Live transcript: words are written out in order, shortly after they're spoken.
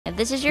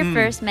this is your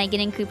first Megan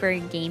and Cooper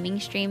gaming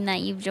stream that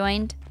you've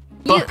joined.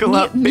 Buckle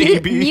up,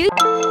 baby.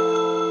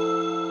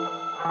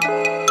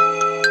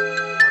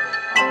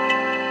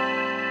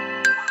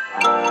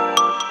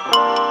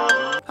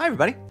 Hi,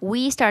 everybody.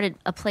 We started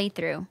a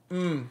playthrough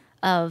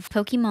of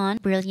Pokemon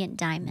Brilliant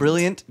Diamond.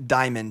 Brilliant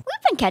Diamond.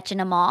 We've been catching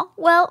them all.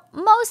 Well,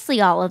 mostly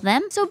all of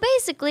them. So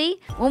basically,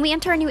 when we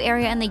enter a new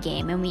area in the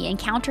game and we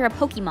encounter a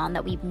Pokemon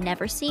that we've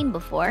never seen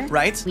before,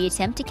 Right. we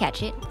attempt to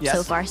catch it. Yes.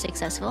 So far,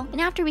 successful.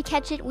 And after we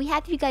catch it, we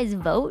have you guys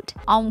vote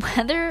on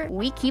whether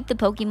we keep the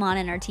Pokemon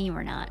in our team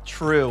or not.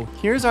 True.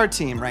 Here's our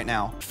team right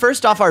now.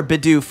 First off, our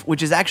Bidoof,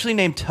 which is actually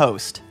named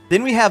Toast.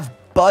 Then we have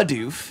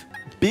Bidoof,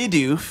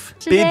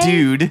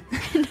 Bidood,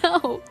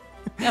 No.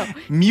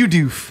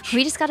 Mewdoof.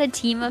 We just got a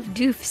team of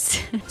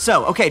doofs.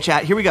 So, okay,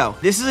 chat, here we go.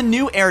 This is a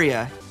new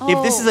area.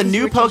 If this is a these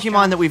new were too strong.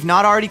 Pokemon that we've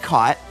not already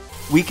caught,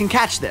 we can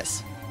catch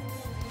this.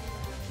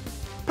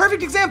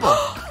 Perfect example.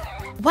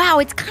 Wow,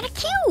 it's kind of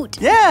cute.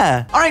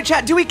 Yeah. All right,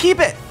 chat, do we keep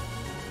it?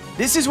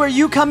 This is where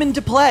you come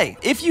into play.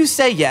 If you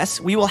say yes,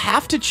 we will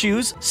have to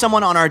choose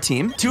someone on our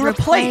team to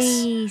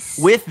replace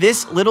with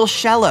this little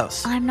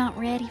Shellos. I'm not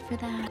ready for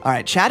that. All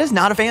right, Chad is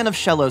not a fan of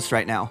Shellos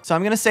right now. So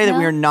I'm going to say that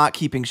we are not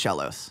keeping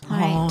Shellos. All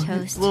right,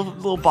 Toast.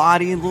 Little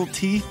body and little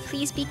teeth.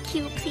 Please be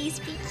cute. Please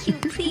be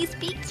cute. Please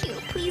be cute.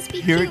 Please be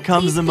cute. Here it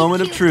comes, Please the be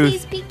moment of cute. truth.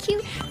 Please be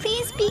cute.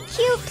 Please be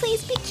cute.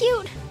 Please be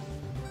cute.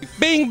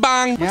 Bing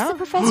bong. What's the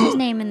professor's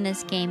name in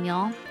this game,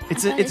 y'all?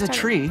 It's a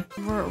tree.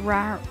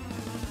 Rar.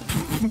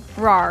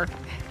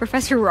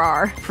 Professor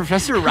Rar.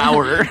 Professor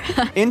Rower.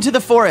 Into the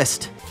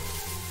forest.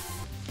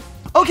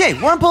 Okay,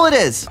 Wurmple it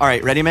is. All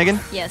right, ready, Megan?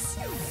 Yes.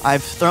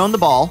 I've thrown the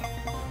ball.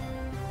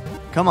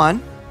 Come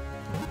on.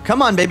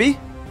 Come on, baby.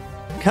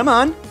 Come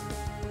on.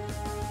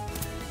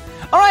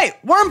 All right,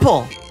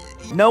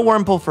 Wurmple. No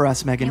Wurmple for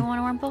us, Megan. You want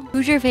a Wurmple?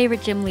 Who's your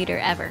favorite gym leader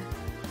ever?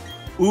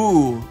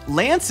 Ooh,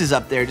 Lance is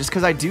up there just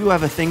because I do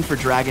have a thing for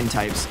dragon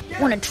types.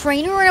 When a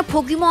trainer and a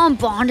Pokemon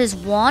bond is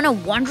one, a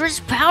wondrous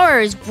power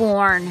is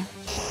born.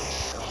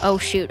 Oh,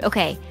 shoot.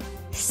 Okay.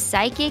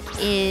 Psychic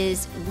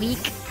is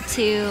weak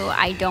to...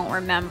 I don't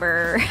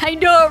remember. I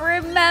don't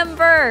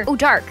remember. Oh,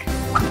 Dark.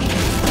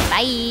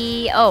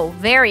 Bye. Oh,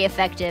 very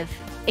effective.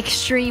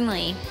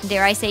 Extremely.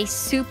 Dare I say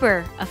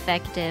super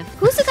effective.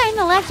 Who's the guy on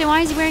the left and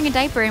why is he wearing a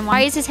diaper and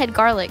why is his head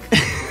garlic?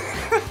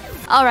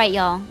 All right,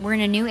 y'all. We're in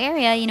a new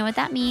area. You know what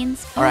that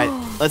means. All right,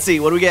 let's see.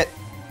 What do we get?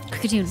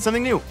 Kricketune.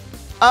 Something new.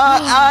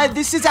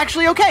 This is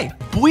actually okay.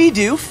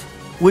 Bidoof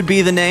would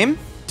be the name.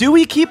 Do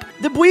we keep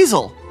the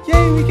Buizel?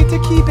 Yay, we get to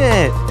keep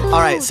it. All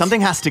right,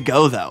 something has to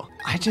go, though.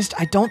 I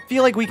don't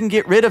feel like we can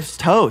get rid of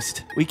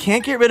Toast. We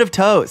can't get rid of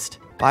Toast.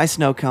 Bye,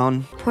 Snow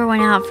Cone. Pour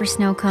one out for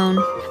Snow Cone.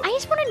 I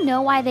just want to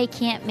know why they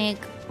can't make,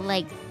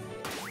 like,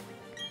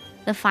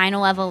 the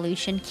final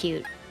evolution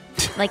cute.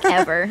 Like,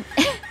 ever.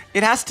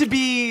 It has to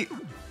be...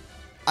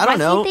 I don't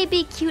know. Why can't they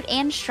be cute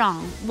and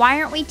strong?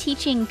 Why aren't we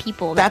teaching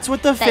people That's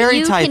what the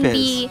fairy type is. That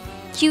you can be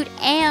cute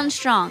and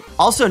strong.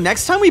 Also,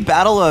 next time we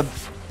battle a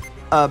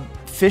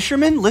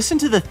fisherman, listen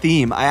to the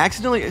theme. I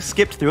accidentally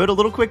skipped through it a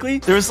little quickly.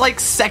 There was like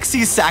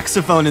sexy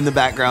saxophone in the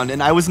background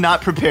and I was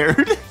not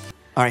prepared.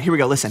 All right, here we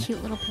go. Listen.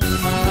 Cute little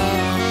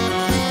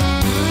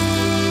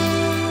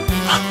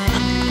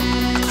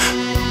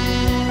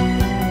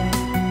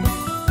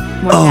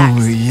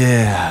Oh,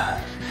 yeah.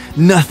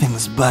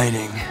 Nothing's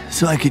biting,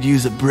 so I could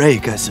use a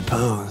break, I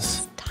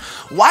suppose.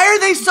 Why are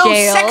they so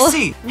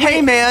sexy?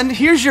 Hey, man,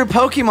 here's your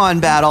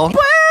Pokemon battle. Hey,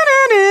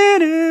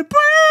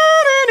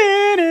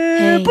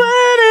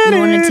 you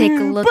want to take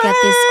a look at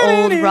this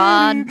old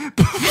rod?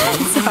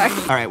 Sorry.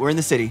 All right, we're in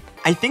the city.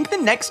 I think the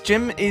next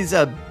gym is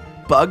a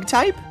bug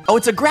type. Oh,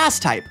 it's a grass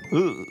type.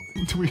 Ooh.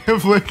 We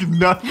have like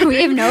nothing.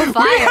 We have no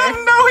fire. We have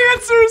no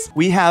answers.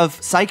 We have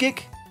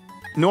psychic,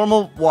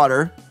 normal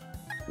water.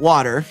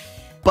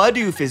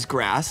 Bidoof is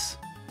grass,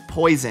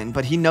 poison,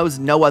 but he knows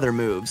no other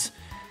moves.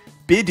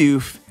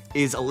 Bidoof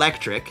is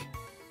electric,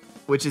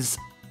 which is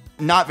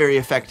not very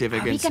effective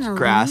against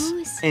grass.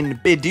 Lose? And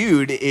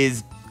Bidood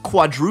is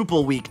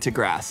quadruple weak to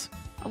grass.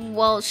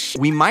 Well,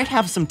 we might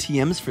have some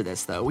TMs for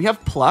this, though. We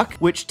have Pluck,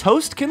 which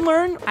Toast can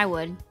learn. I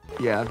would.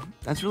 Yeah,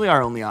 that's really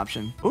our only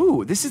option.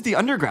 Ooh, this is the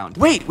underground.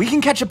 Wait, we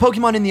can catch a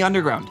Pokemon in the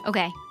underground.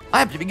 Okay. I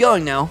have to be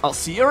going now. I'll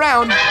see you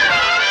around.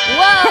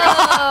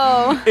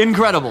 Whoa!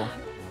 Incredible.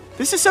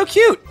 This is so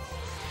cute.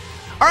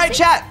 All right,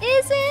 chat.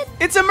 Is it?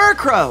 It's a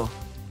Murkrow.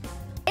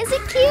 Is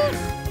it cute?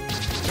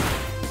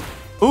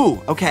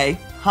 Ooh, okay.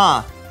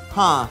 Huh.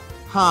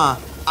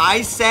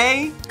 I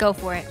say... Go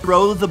for it.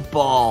 Throw the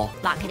ball.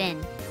 Lock it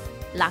in.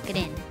 Lock it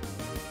in.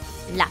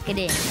 Lock it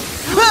in.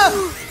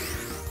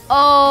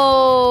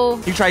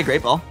 Oh. You try a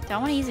Great Ball. Do I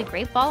want to use a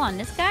Great Ball on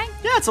this guy?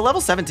 Yeah, it's a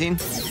level 17.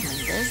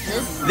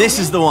 This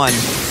is the one.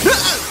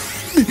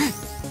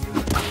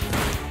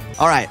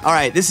 All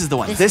right, this is the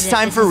one. This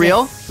time for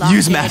real,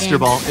 use Master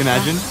Ball,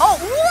 imagine. Oh,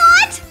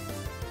 what?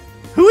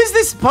 Who is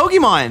this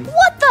Pokemon?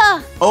 What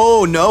the?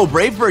 Oh no,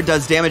 Brave Bird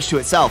does damage to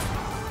itself.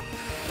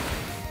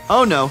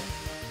 Oh no.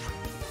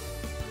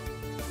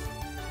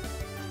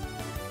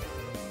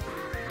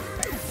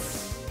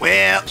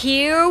 Well.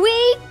 Here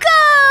we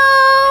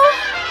go.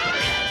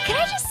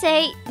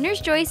 say,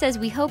 Nurse Joy says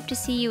we hope to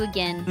see you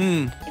again.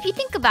 If you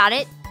think about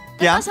it,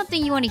 that's not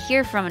something you want to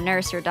hear from a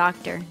nurse or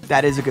doctor.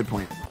 That is a good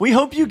point. We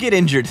hope you get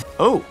injured.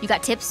 Oh. You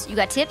got tips? You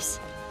got tips?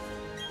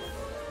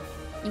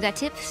 You got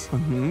tips?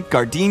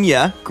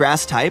 Gardenia,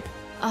 grass type.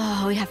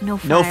 Oh, we have no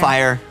fire. No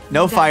fire.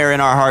 No fire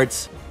in our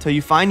hearts. Till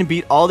you find and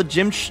beat all the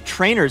gym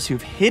trainers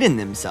who've hidden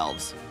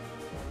themselves.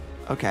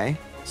 Okay.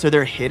 So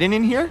they're hidden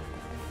in here?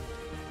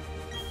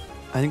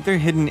 I think they're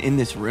hidden in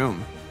this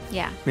room.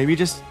 Yeah. Maybe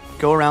just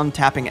go around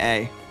tapping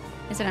A.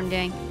 That's what I'm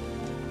doing.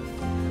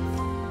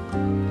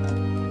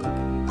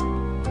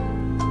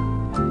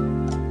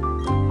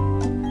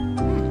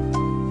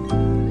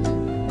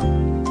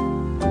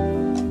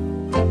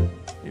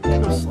 Maybe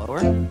go slower.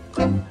 I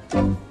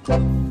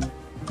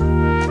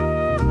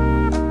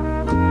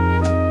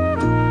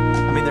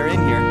mean, they're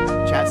in here.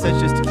 Chat says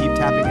just to keep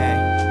tapping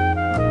A.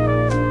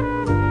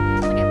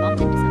 Like I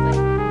bumped into somebody.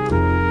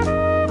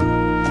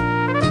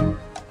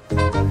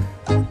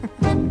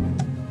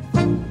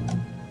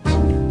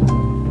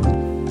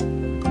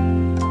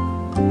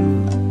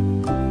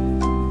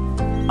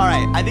 All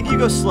right, I think you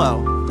go slow.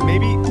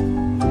 Maybe.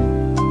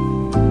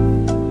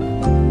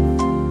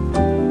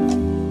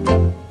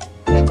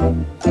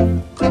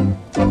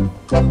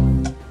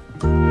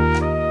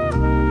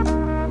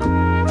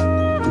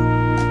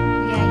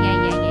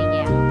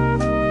 Yeah.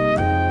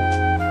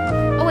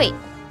 Oh, wait.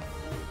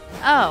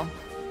 Oh.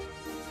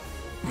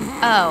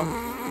 Oh.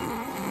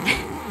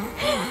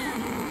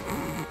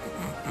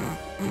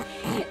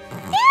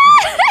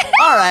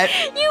 All right.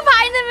 You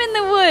find them in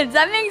the woods.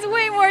 That makes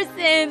way more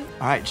sense.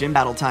 All right, gym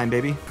battle time,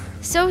 baby.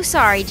 So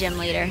sorry, gym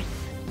leader.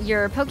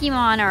 Your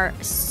Pokemon are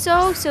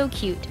so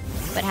cute,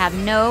 but have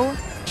no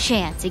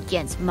chance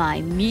against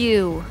my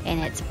Mew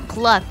and its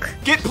pluck.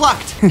 Get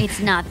plucked. It's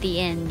not the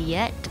end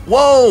yet.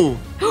 Whoa.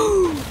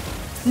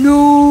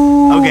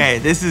 No! Okay,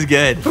 this is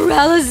good.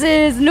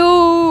 Paralysis,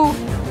 no!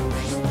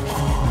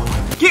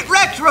 Get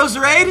wrecked,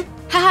 Roserade.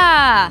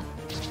 Haha!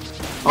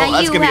 Oh,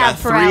 that's gonna be a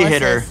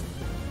three-hitter.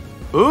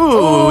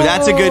 Ooh,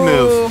 that's a good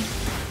move.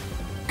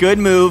 Good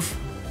move.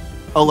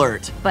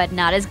 Alert. But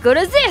not as good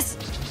as this.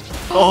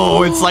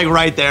 Oh, it's like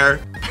right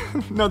there.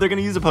 No, they're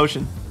gonna use a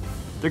potion.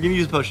 They're gonna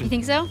use a potion. You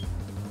think so?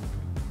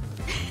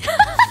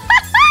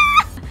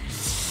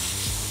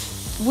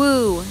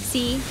 Woo,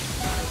 see?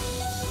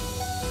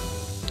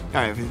 All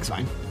right, everything's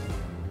fine.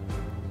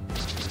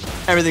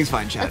 Everything's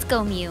fine, chat. Let's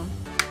go, Mew.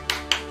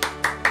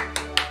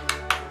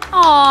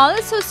 Aw,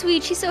 that's so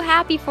sweet. She's so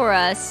happy for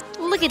us.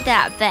 Look at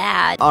that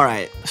bat. All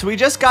right, so we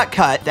just got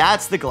cut.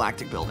 That's the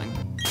Galactic Building.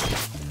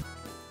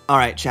 All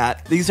right,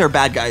 chat. These are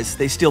bad guys.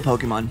 They steal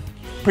Pokemon.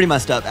 Pretty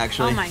messed up,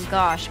 actually. Oh my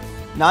gosh.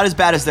 Not as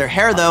bad as their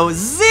hair, though.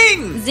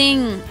 Zing!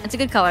 Zing. It's a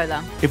good color,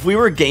 though. If we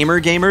were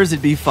gamers,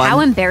 it'd be fun. How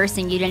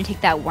embarrassing you didn't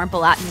take that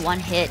Wurmple out in one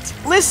hit.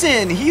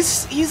 Listen,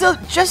 he's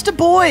just a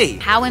boy.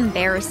 How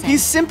embarrassing.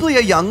 He's simply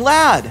a young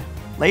lad.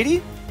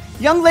 Lady?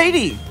 Young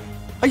lady.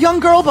 A young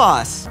girl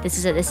boss. This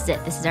is it. This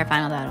is our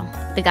final battle.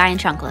 The guy in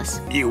Chunkless.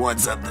 You want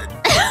something?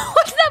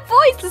 What's that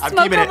voice? The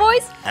smoker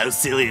voice? How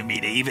silly of me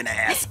to even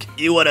ask.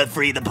 You want to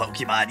free the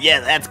Pokemon?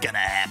 Yeah, that's gonna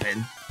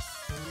happen.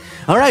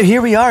 All right,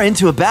 here we are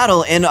into a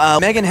battle, and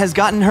Megan has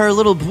gotten her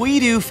little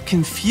Bidoof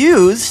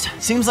confused.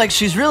 Seems like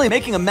she's really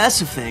making a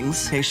mess of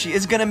things. Okay, she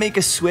is gonna make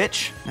a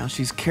switch. Now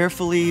she's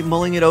carefully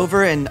mulling it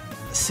over and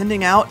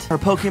sending out her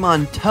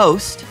Pokemon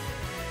Toast.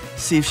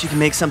 See if she can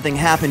make something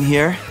happen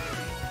here.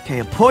 Okay,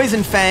 a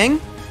Poison Fang,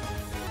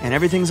 and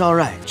everything's all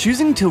right.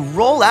 Choosing to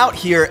roll out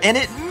here, and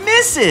it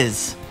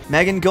misses.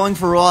 Megan going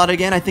for rollout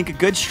again. I think a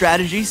good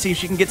strategy. See if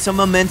she can get some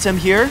momentum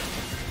here.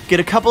 Get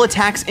a couple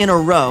attacks in a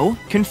row.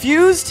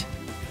 Confused.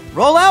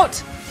 Roll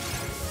out.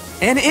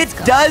 And it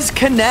does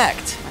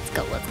connect. Let's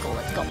go.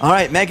 All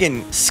right,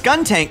 Megan.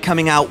 Skuntank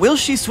coming out. Will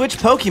she switch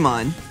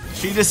Pokemon?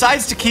 She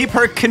decides to keep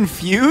her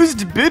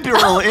confused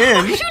Bibarel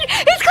in.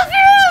 It's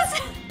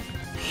confused!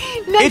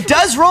 It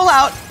does roll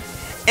out.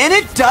 And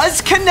it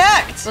does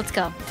connect! Let's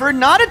go. For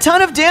not a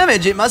ton of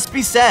damage, it must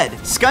be said.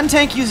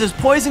 Skuntank uses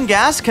Poison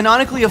Gas,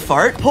 canonically a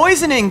fart,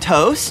 poisoning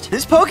Toast.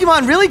 This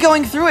Pokemon really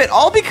going through it,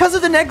 all because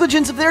of the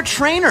negligence of their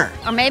trainer.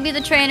 Or maybe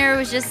the trainer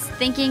was just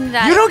thinking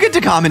that You don't get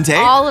to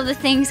commentate. all of the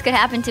things could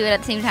happen to it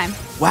at the same time.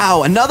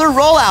 Wow, another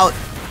rollout.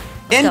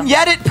 And go.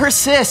 yet it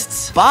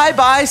persists.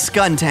 Bye-bye,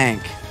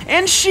 Skuntank.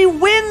 And she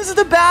wins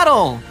the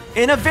battle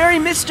in a very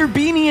Mr.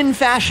 Beanian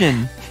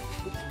fashion.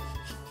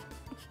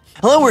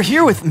 Hello, we're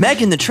here with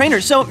Megan, the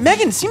trainer. So,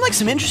 Megan, seemed like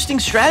some interesting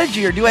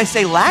strategy, or do I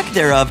say lack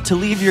thereof, to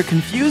leave your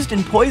confused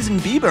and poisoned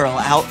Bibarel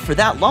out for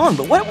that long.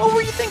 But what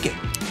were you thinking?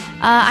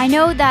 I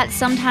know that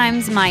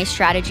sometimes my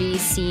strategies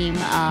seem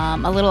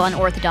a little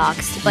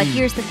unorthodox, but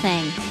here's the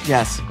thing.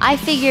 Yes. I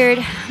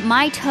figured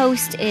my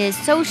Toast is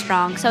so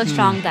strong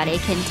that it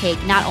can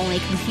take not only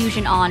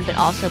confusion on, but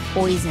also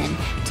poison.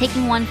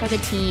 Taking one for the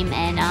team,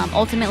 and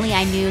ultimately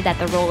I knew that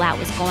the rollout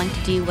was going to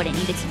do what it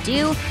needed to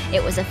do.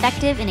 It was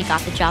effective, and it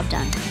got the job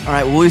done. All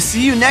right, well, we'll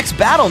see you next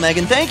battle,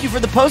 Megan. Thank you for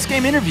the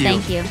post-game interview.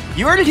 Thank you.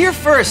 You heard it here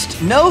first.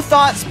 No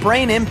thoughts,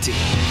 brain empty.